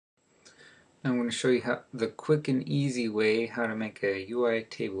I'm going to show you the quick and easy way how to make a UI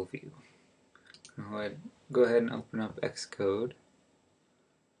table view. Go ahead and open up Xcode,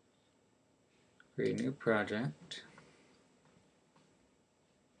 create a new project.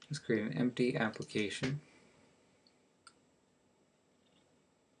 Let's create an empty application.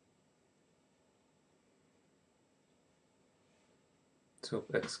 Let's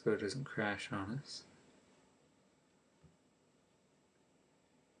hope Xcode doesn't crash on us.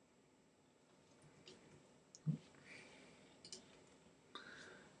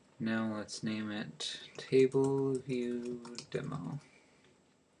 Now let's name it TableView Demo.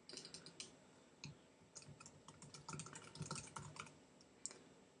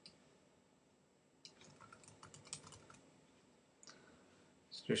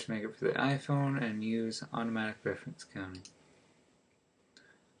 Let's just make it for the iPhone and use automatic reference counting.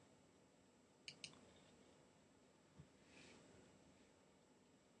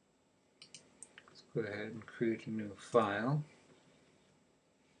 Let's go ahead and create a new file.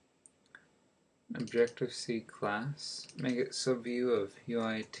 Objective-C class, make it subview of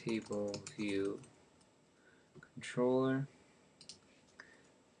UITableView controller.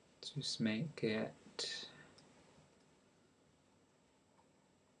 Let's just make it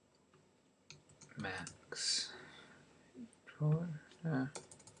max controller.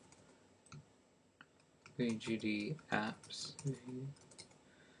 VGD apps view.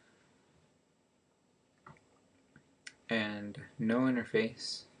 And no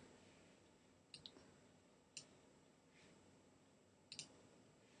interface.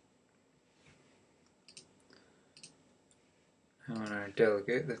 On our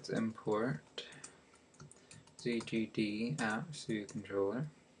delegate, let's import ZGD apps view controller,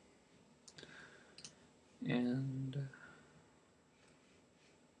 and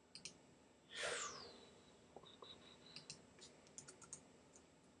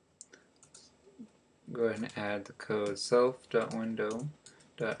go ahead and add the code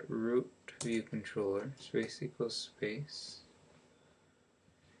self.window.root.viewController space equals space.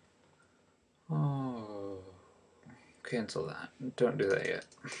 Oh, cancel that. Don't do that yet.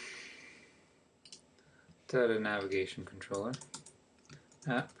 Let's add a navigation controller.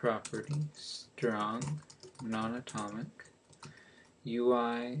 App property strong non-atomic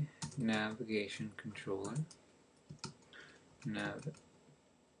UI navigation controller. Navigation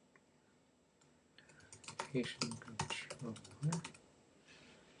controller.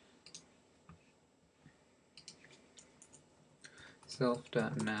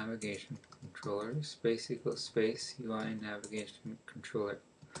 Self.navigation controller space equals space UI navigation controller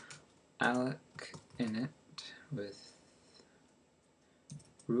alloc init with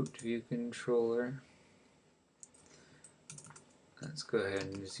root view controller. Let's go ahead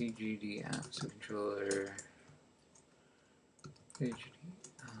and ZGD apps controller ZGD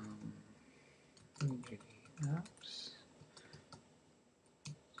apps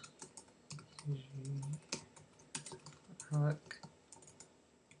alloc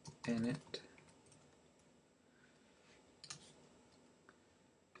init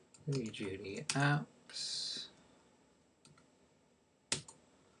ZGD apps.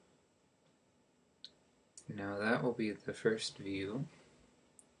 Now that will be the first view.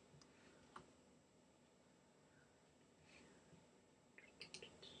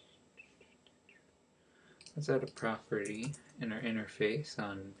 Let's add a property in our interface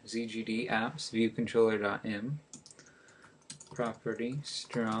on ZGD apps viewController.im. Property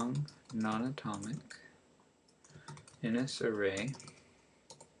strong non-atomic init array.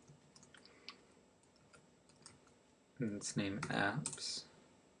 And let's name apps.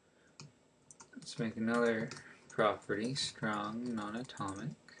 Let's make another property strong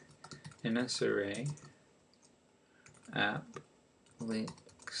non-atomic init array app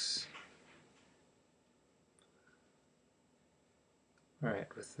links.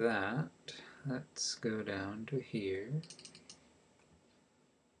 Alright, with that, let's go down to here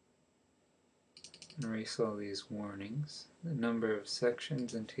and erase all these warnings. The number of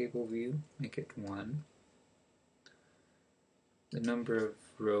sections in table view, make it 1. The number of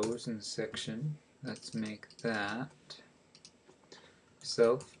rows in section, let's make that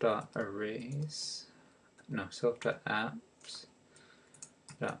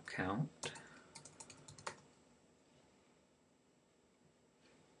self.apps.count.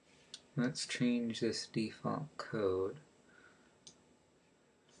 Let's change this default code.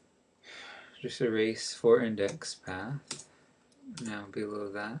 Just erase for index path. Now below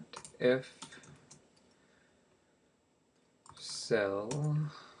that, if cell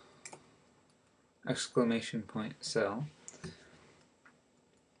exclamation point cell.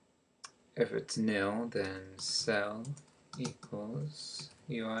 If it's nil, then cell equals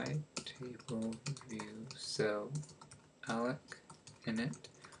UITableView table view cell alloc init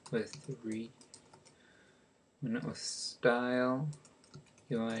with style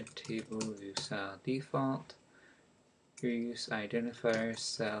UI table view style default reuse identifier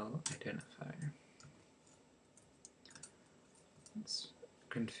cell identifier. Let's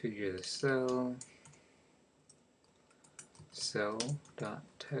configure the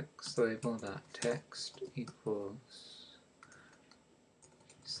cell.textLabel.text equals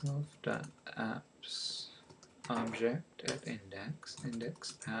self.apps object at index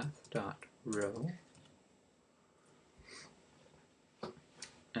path.row.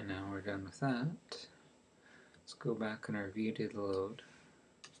 And now we're done with that. Let's go back on our view did load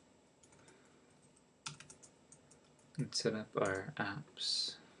and set up our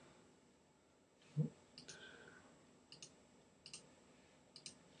apps.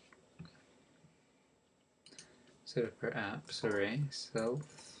 Set up our apps array,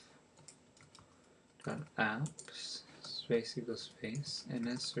 self.apps space equals space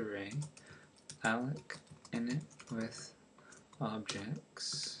ns array alloc init with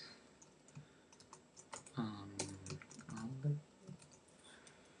objects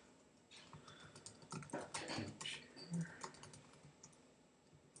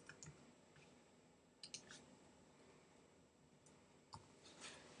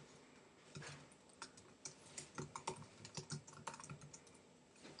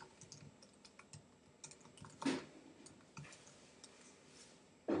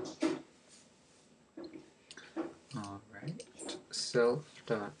alright,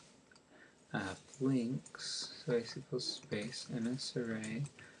 self.appLinks space equals space ns array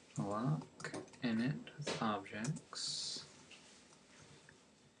alloc init with objects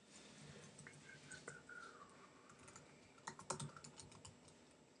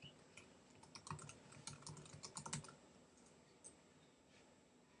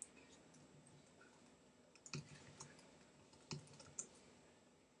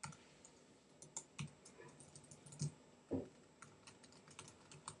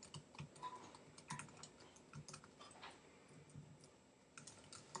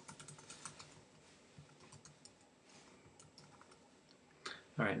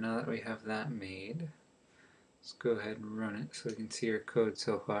Alright, now that we have that made, let's go ahead and run it so we can see our code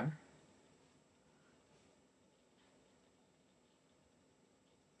so far.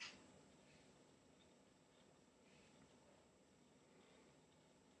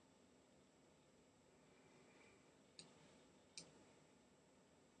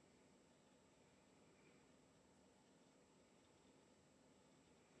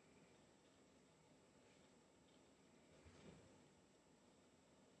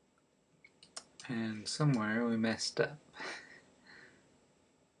 And somewhere we messed up.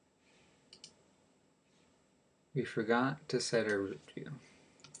 We forgot to set our root view.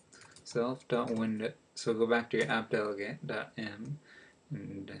 Self.window, so go back to your app.delegate.m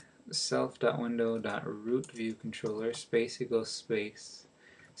and self.window.rootViewController space equals space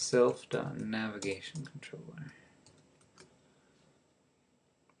self.navigationController.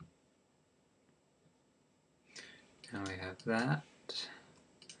 Now we have that.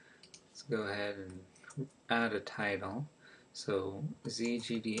 Let's go ahead and add a title. So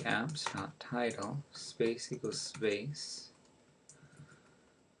zgdapps.title space equals space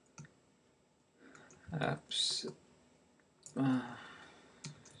apps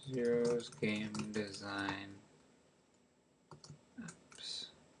zeros game design apps.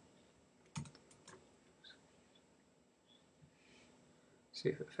 See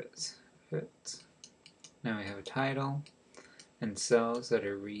if it fits. Fits. Now we have a title and cells that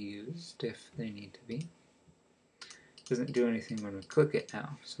are reused if they need to be. Doesn't do anything when we click it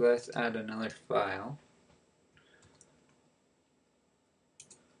now. So let's add another file.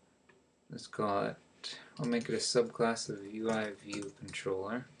 Let's call it, I'll make it a subclass of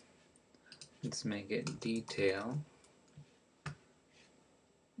UIViewController. Let's make it detail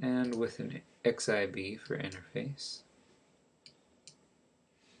and with an XIB for interface.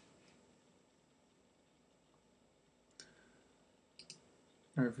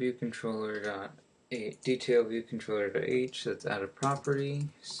 Our detail viewController.h, let's add a property,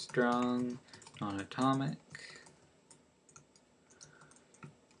 strong, non-atomic,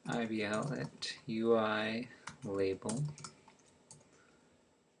 IBL at UI label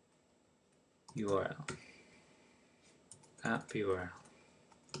URL, app URL.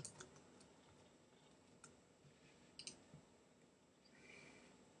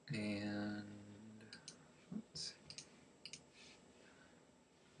 And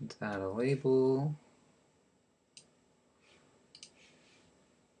let's add a label,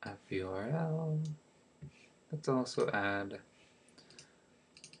 app URL. Let's also add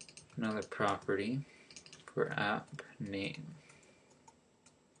another property for app name.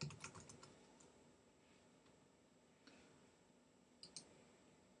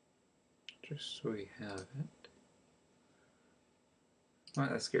 Just so we have it. Well,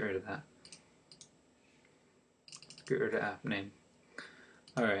 let's get rid of that. Let's get rid of app name.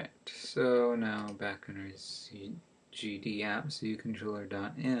 Alright, so now back in our GD app,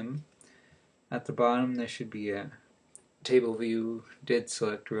 viewController.m. At the bottom there should be a table view did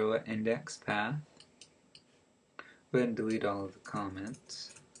select row at index path. Go ahead and delete all of the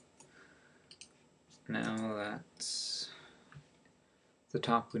comments. Now that's the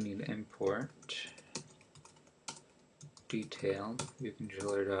top, we need to import detail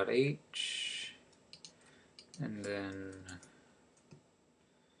viewController.h and then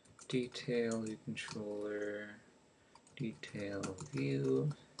detail viewController detail view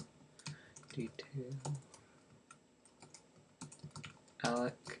detail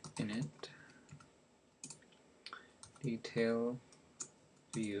alloc init detail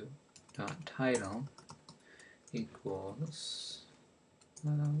view dot title equals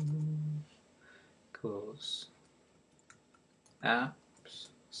apps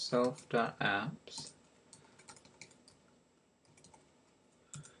self dot apps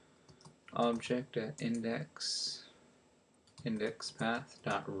object at index path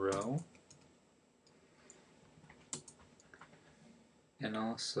dot row, and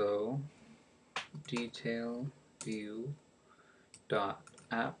also detail view dot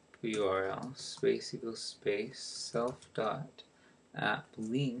app URL space equals space self dot app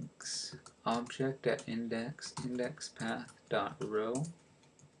links object at index path dot row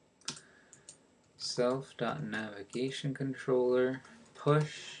self dot navigation controller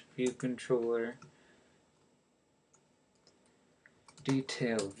push view controller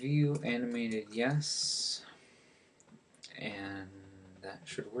detail view animated yes, and that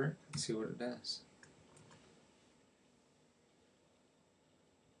should work. Let's see what it does.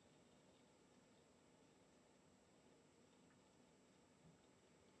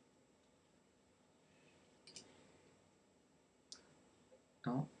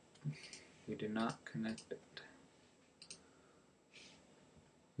 No, we did not connect it.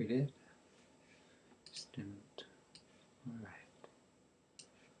 We did. Just didn't. Alright.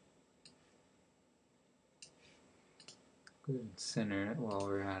 Go ahead and center it while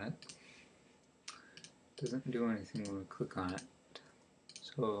we're at it. Doesn't do anything when we click on it.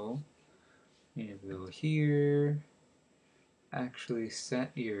 So, you need to go here, actually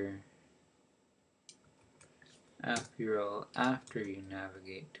set your app URL after you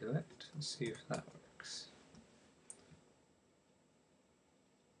navigate to it. Let's see if that works.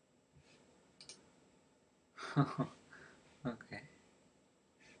 Okay.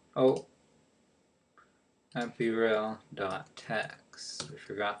 Oh, app URL dot text. We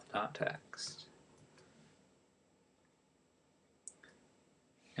forgot the dot text.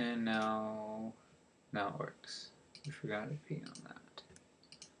 And now it works. We forgot a P on that.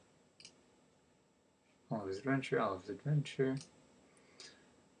 Olive's Adventure.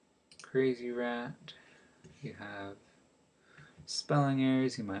 Crazy Rat. You have spelling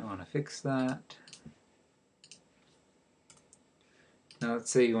errors, you might want to fix that. Now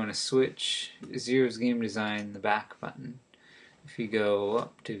let's say you want to switch Zero's Game Design, the back button. If you go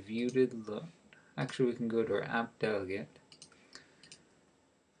up to View Did Load, actually we can go to our app delegate.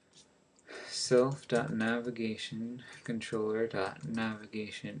 Self.navigation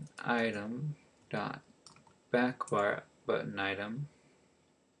controller.navigation item dot backbar button item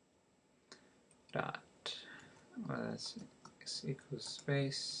dot that's equals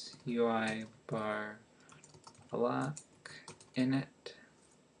space UI bar block init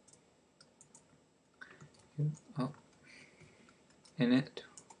init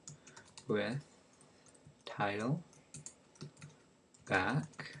with title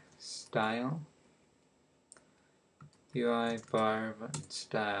back style UI bar button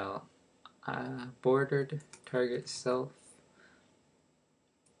style bordered target self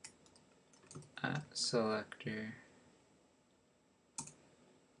at selector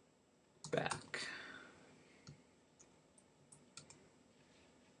back.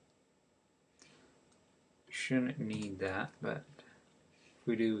 Shouldn't need that, but if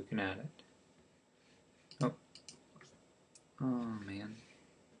we do, we can add it. Oh man.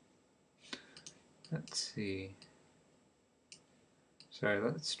 Let's see. Sorry,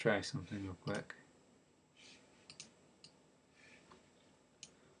 let's try something real quick.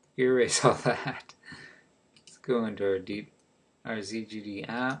 Erase all that. Let's go into our ZGD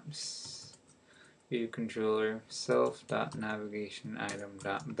apps, view controller, self.navigation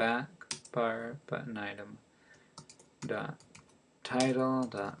item.back bar button item dot title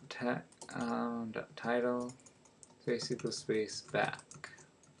space equals space back.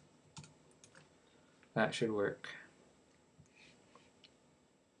 That should work.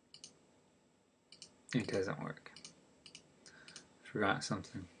 It doesn't work. Forgot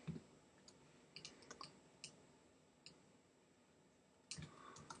something.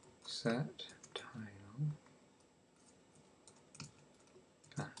 Set title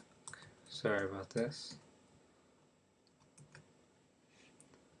back. Sorry about this.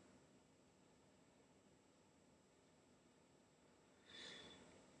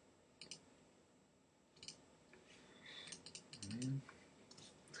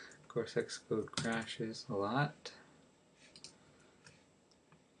 Of course, Xcode crashes a lot.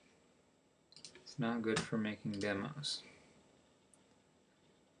 It's not good for making demos.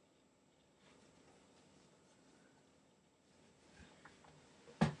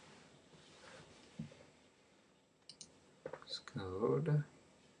 Xcode.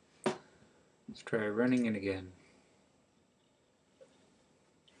 Let's try running it again.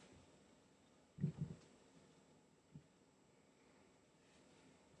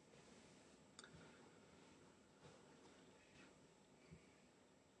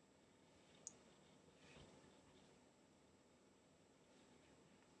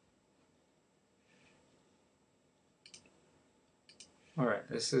 Alright,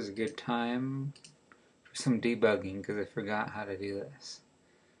 this is a good time for some debugging because I forgot how to do this.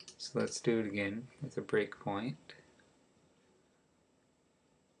 So let's do it again with a breakpoint.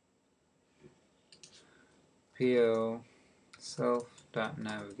 PO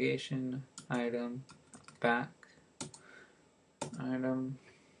self.navigation item back item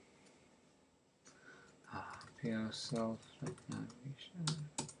PO self.navigation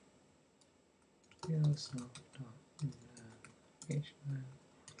PO self.navigation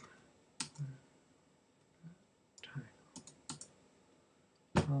title.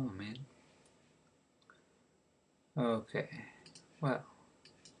 Oh man. Okay. Well,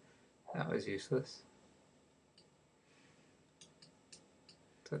 that was useless.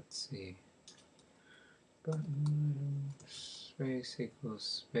 Let's see. Button space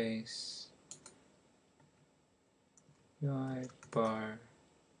equals space UI bar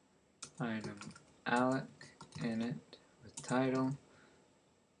item alloc init with title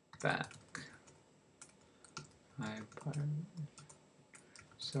back I bar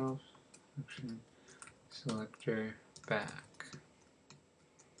self function selector back.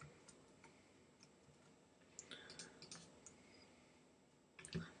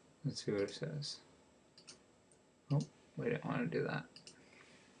 Let's see what it says. Oh, we didn't want to do that.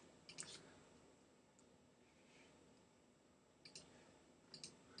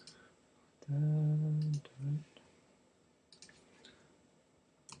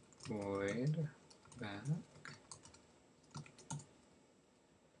 Void back.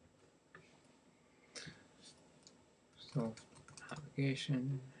 Self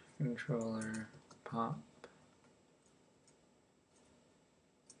navigation controller pop.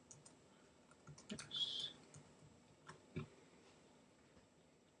 Yes.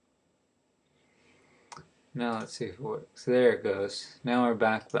 Now let's see if it works. There it goes. Now our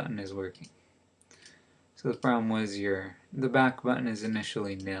back button is working. So the problem was the back button is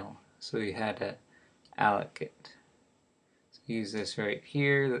initially nil, so you had to allocate. So use this right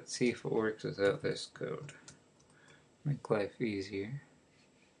here. Let's see if it works without this code. Make life easier.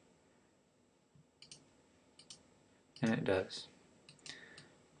 And it does.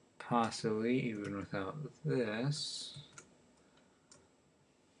 Possibly even without this.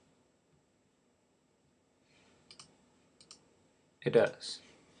 It does.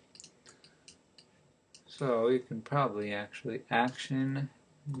 So you can probably actually action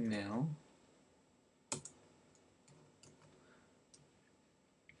nil.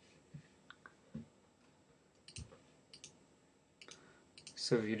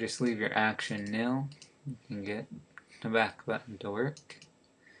 So if you just leave your action nil, you can get the back button to work.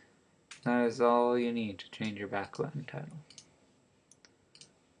 That is all you need to change your back button title.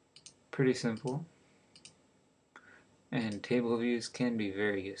 Pretty simple. And table views can be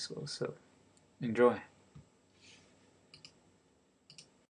very useful, so enjoy.